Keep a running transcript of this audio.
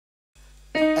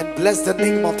and bless the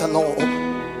name of the Lord.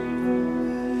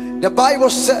 The Bible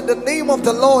said the name of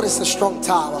the Lord is a strong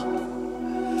tower.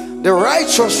 The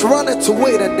righteous run into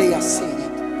it and they are saved.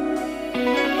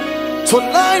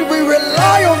 Tonight we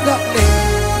rely on that name.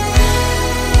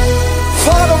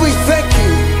 Father, we thank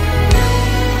you.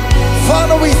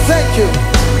 Father, we thank you.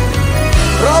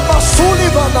 Ramasuli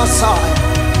Banasai.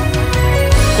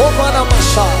 Obana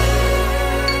Masai.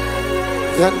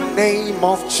 The name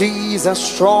of Jesus,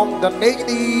 strong than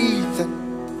anything,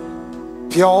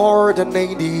 pure than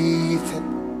anything,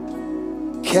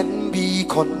 can be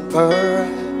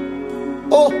compared.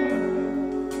 Oh,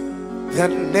 the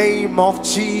name of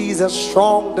Jesus,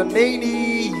 strong than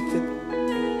anything,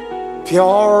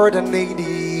 pure than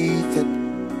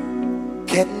anything,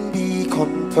 can be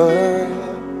compared.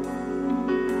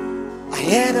 I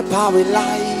had a power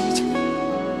light,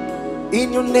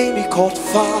 in your name we caught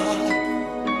fire.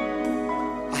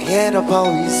 I heard about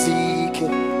Ezekiel,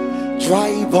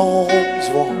 dry bones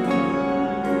walk.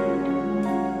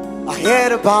 I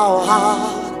heard about her,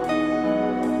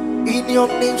 in your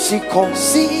name she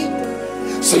conceived.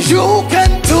 So you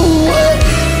can do it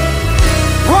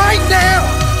right now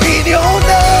in your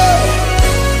name.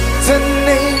 The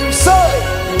name, so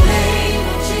the name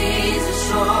of Jesus,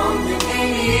 strong than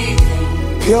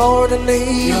anything, pure than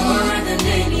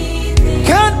anything,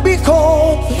 can't be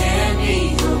called.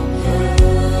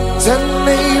 The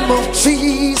name of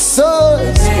Jesus,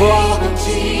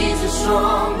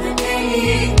 strong than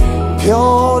anything,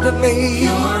 pure than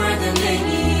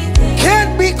anything,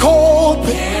 can't be called.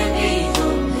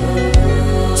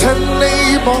 The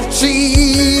name of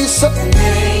Jesus,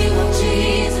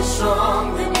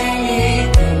 strong than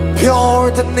anything,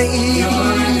 pure than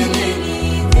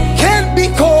anything, can't be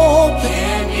called.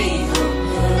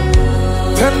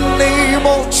 The name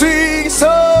of Jesus,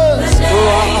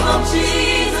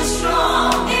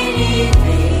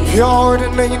 pure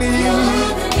than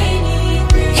anything,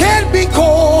 can't be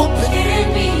called.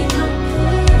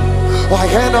 I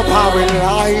had a power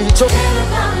light,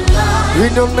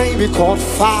 in your name we caught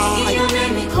fire.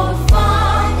 I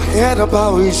had a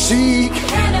power seek,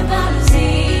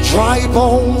 dry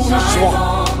bones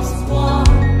walk.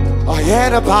 I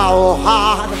had a power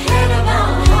heart,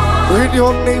 in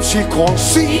your name she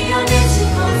conceived.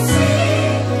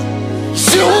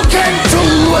 You can do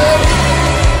it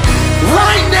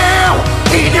right now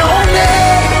in your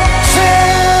name.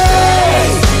 Say,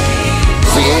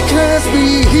 sickness be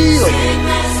healed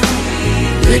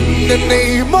in the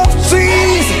name of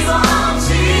Jesus.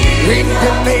 In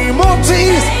the name of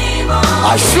Jesus,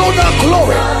 I show the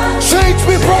glory. Chains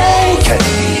be broken,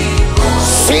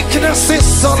 sickness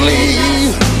is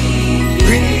unleashed.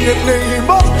 In the name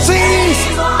of Jesus,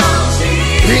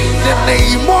 in the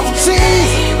name of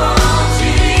Jesus,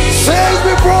 chains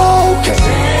be broken,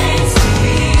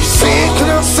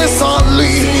 sickness is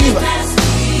unleashed.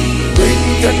 In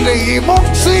the name of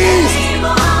Jesus,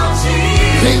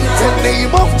 in the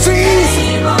name of Jesus,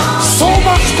 so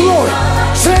much glory,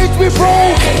 chains be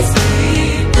broken.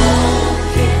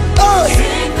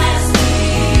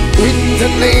 In the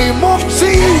name of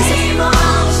Jesus,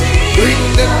 in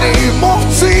the name of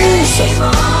Jesus,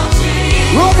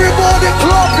 everybody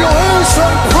clap your hands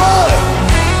and pray.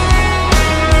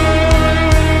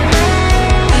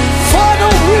 Father,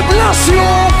 we bless you,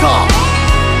 God.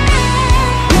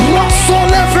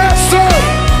 Russell Evester,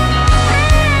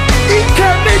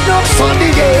 Ikemino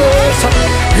Sundays,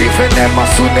 even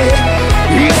Emasune,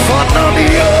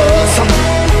 Ifanalias,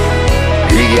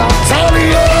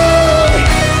 Iantalia.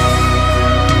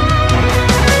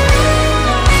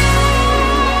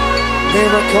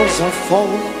 Miracles are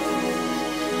falling,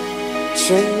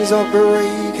 chains are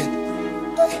breaking.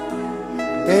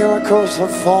 Miracles are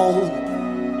falling,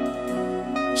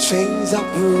 chains are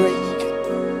breaking.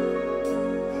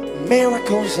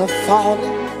 Miracles are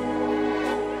falling,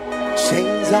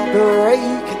 chains are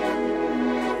breaking.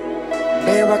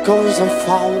 Miracles are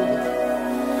falling,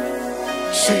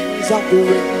 chains are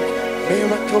breaking. Miracles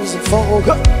are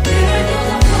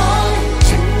falling,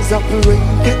 chains are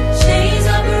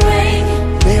breaking.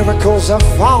 Miracles are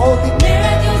falling,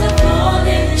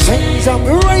 chains are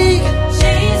breaking.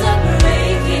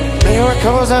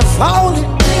 Miracles are falling,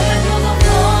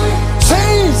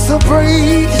 chains are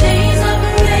breaking.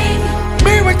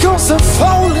 Miracles are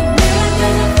falling,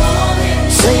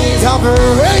 chains are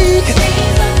breaking.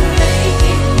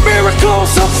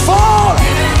 Miracles are falling,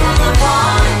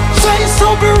 chains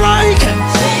are breaking.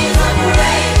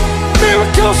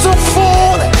 Miracles are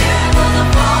falling,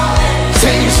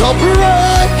 chains are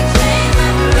breaking.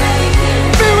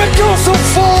 Miracles are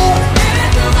falling,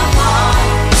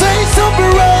 chains are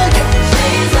breaking.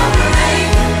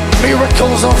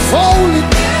 Miracles are falling.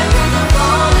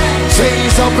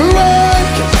 Chains are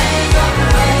breaking.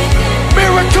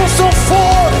 Miracles are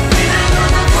falling.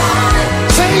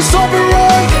 Chains are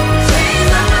breaking.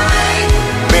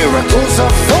 Miracles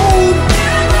are falling.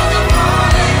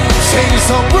 Chains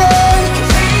are breaking.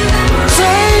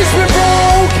 Chains be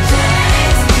broken.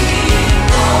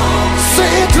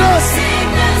 Sickness.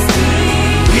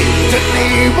 In the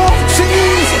name of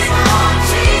Jesus.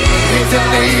 In the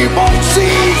name of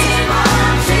Jesus.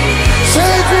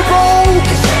 Chains be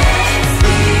broken.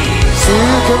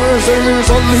 Sickness is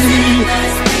a lead.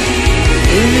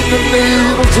 In the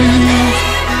name of Jesus.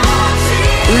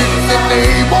 In the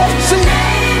name of Jesus.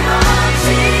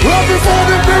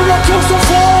 Everybody, miracles are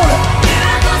falling.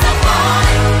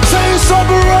 Chains are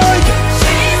breaking.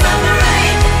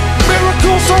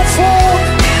 Miracles are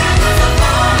falling.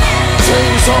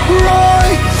 Chains are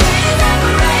breaking.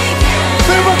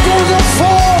 Miracles are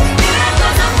falling.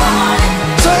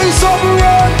 Chains are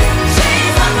breaking.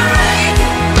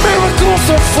 Miracles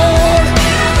are falling.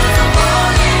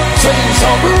 Chains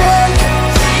are breaking.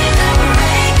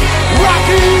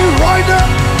 Rocky right now.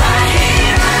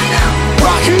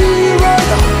 Rocky right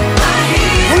now.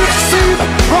 Receive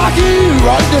it. Rocky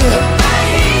right now.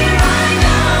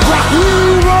 Rocky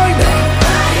right now.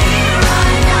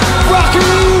 Rocky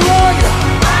right now.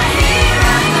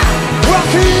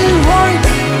 Rocky right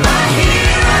now.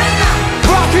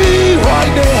 Rocky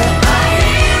right now.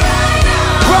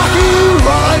 Rocky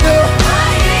right now.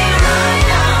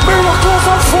 Miracles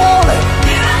are falling.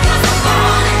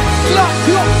 Clap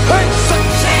your hands.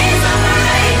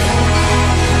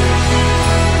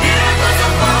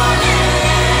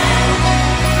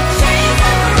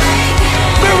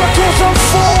 Miracles are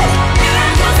falling.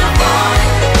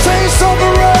 Chains are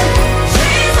breaking.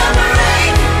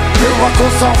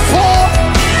 Miracles are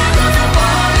falling.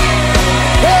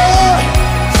 Yeah.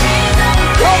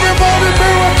 Everybody,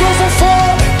 miracles are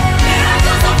falling.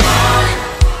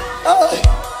 Hey.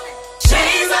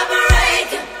 Chains are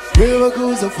breaking.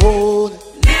 Miracles are falling.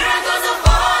 Miracles are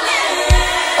falling.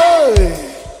 Hey.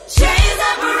 Chains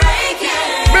are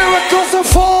breaking. Miracles are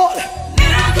falling.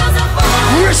 Miracles are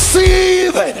falling.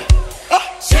 Receive it.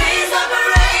 Chains are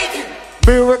breaking.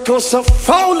 Miracles are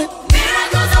falling.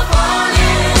 Miracles are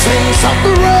falling. Chains are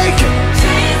breaking.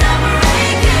 Chains are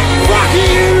breaking.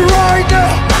 Rocky right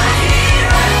now.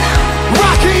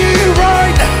 Rocky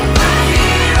right now.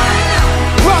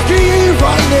 Rocky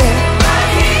right now.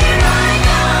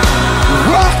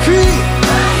 Rocky.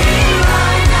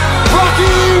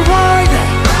 Rocky right now.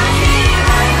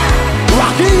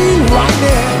 Rocky right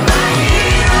now.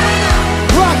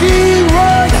 Rocky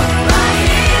right now.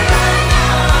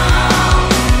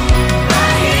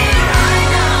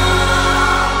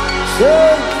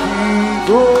 Take me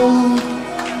road.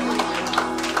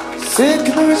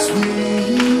 Sickness we.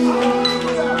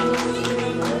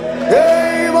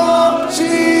 Name of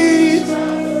Jesus.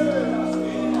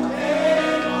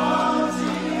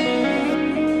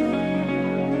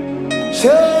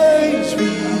 Chains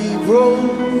be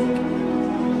broke.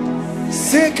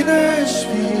 Sickness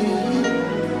be.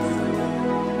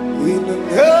 In the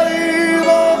name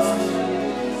of.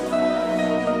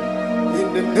 In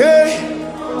the name.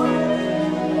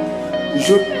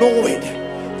 You know it.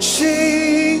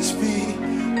 Chains be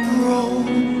broke.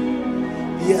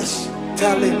 Yes,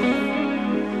 tell him.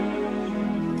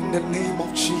 In the name of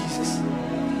Jesus.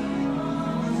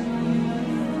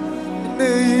 In the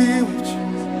name of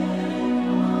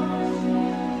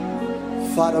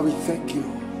Jesus. Father, we thank you.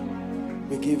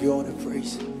 We give you all the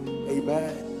praise.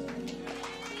 Amen.